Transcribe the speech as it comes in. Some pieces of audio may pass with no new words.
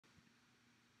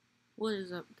What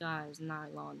is up, guys?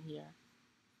 Nylon here.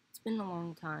 It's been a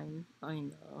long time, I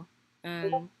know.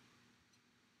 And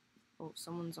oh,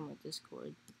 someone's on my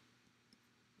Discord.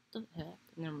 What the heck?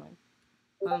 Never mind.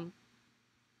 Um,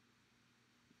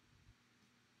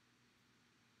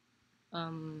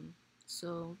 um,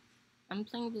 so I'm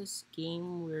playing this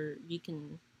game where you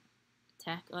can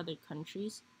attack other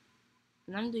countries,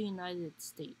 and I'm the United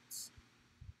States,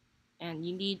 and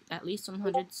you need at least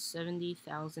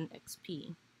 170,000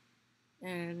 XP.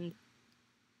 And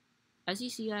as you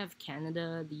see, I have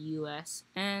Canada, the US,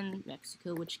 and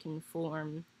Mexico, which can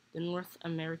form the North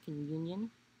American Union.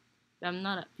 But I'm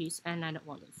not at peace, and I don't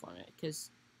want to form it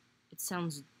because it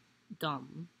sounds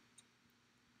dumb.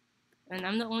 And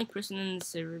I'm the only person in the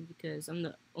server because I'm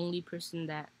the only person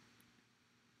that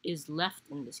is left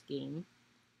in this game.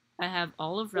 I have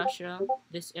all of Russia,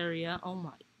 this area. Oh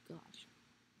my gosh.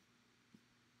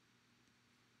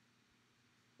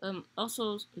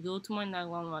 Also go to my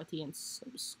Nylon YT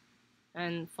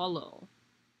and follow.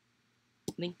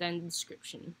 Link down in the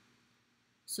description.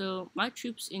 So my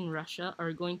troops in Russia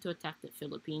are going to attack the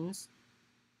Philippines.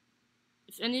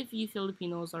 If any of you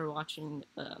Filipinos are watching,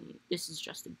 this is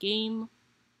just a game.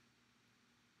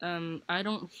 I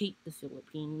don't hate the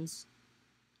Philippines,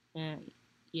 and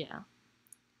yeah,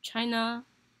 China,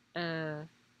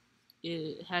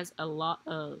 it has a lot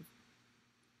of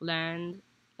land,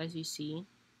 as you see,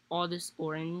 all this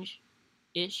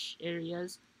orange-ish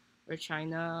areas, where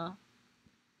China,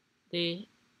 they,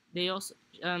 they also,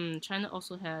 China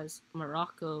also has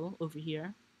Morocco over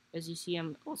here, as you see.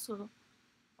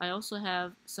 I also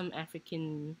have some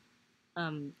African,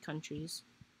 countries.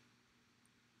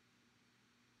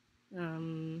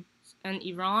 Um, and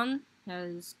Iran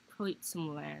has quite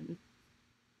some land.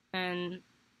 And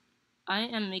I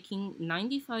am making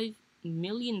 $95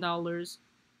 million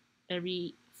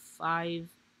every 5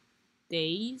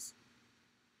 days.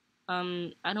 I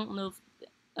don't know if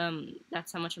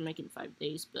that's how much I'm making in 5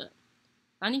 days, but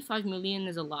 95 million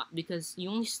is a lot because you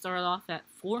only start off at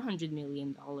 $400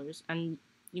 million and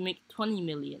you make 20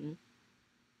 million.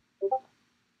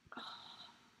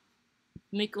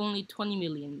 Make only 20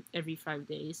 million every 5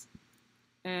 days.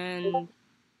 And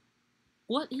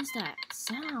what is that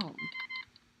sound?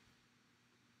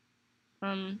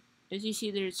 As you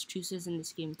see, there's truces in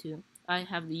this game too. I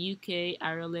have the UK,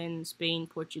 Ireland, Spain,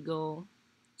 Portugal,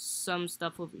 some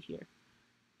stuff over here.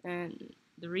 And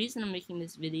the reason I'm making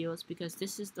this video is because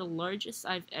this is the largest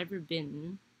I've ever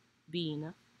been.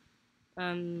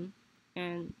 Um,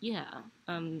 and yeah,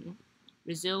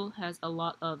 Brazil has a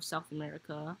lot of South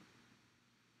America.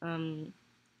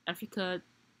 Africa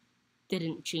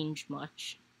didn't change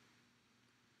much.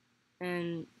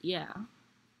 And yeah,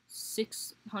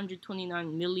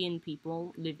 629 million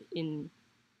people live in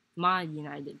my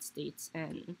United States,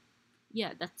 and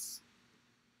yeah, that's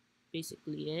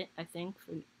basically it, I think.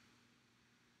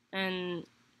 And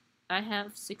I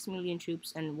have 6 million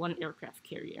troops and 1 aircraft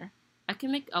carrier. I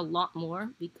can make a lot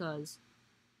more because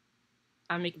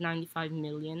I make 95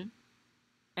 million,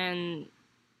 and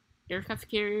aircraft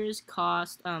carriers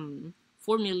cost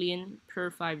 4 million per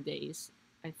 5 days,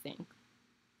 I think.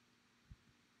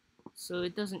 So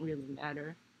it doesn't really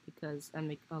matter because I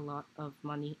make a lot of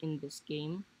money in this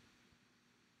game.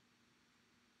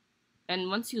 And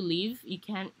once you leave, you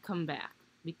can't come back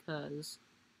because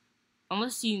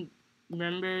unless you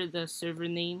remember the server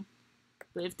name,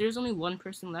 but if there's only one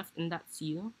person left and that's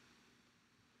you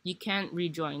can't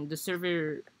rejoin. The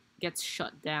server gets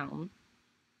shut down.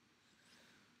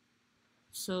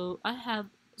 So I have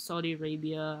Saudi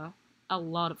Arabia, a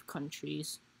lot of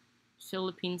countries.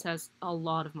 Philippines has a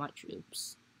lot of my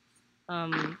troops.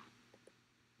 Um,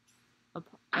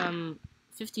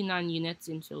 59 units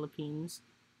in Philippines.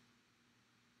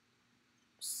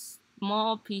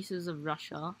 Small pieces of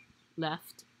Russia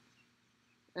left.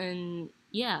 And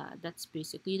yeah, that's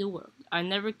basically the world. I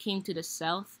never came to the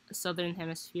southern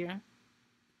hemisphere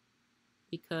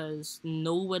because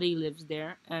nobody lives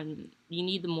there, and you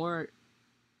need more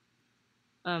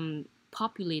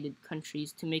populated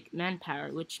countries to make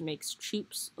manpower, which makes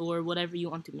troops or whatever you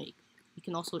want to make. You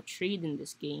can also trade in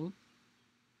this game,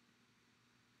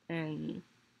 and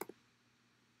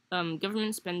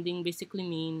government spending basically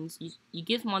means you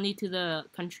give money to the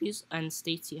countries and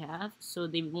states you have so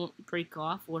they won't break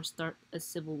off or start a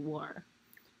civil war.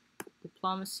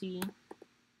 Diplomacy,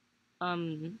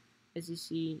 as you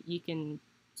see, you can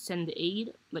send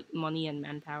aid, like money and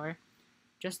manpower.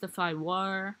 Justify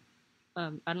war,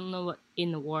 I don't know what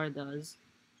in the war does.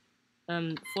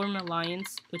 Form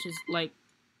alliance, which is like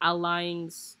allying,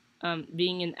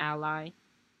 being an ally,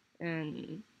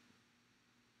 and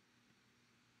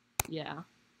yeah.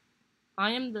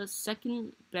 I am the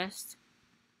second best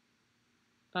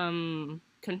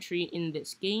country in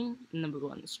this game. Number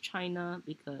one is China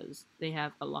because they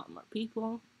have a lot more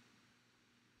people.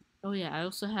 Oh yeah, I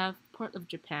also have part of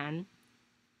Japan,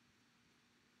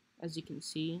 as you can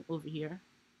see over here,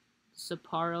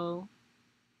 Sapporo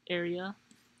area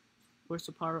or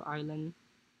Sapporo Island.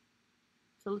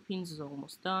 Philippines is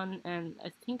almost done, and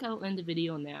I think I'll end the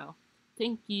video now.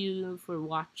 Thank you for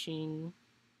watching,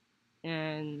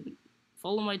 and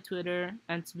follow my Twitter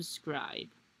and subscribe.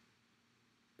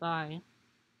 Bye.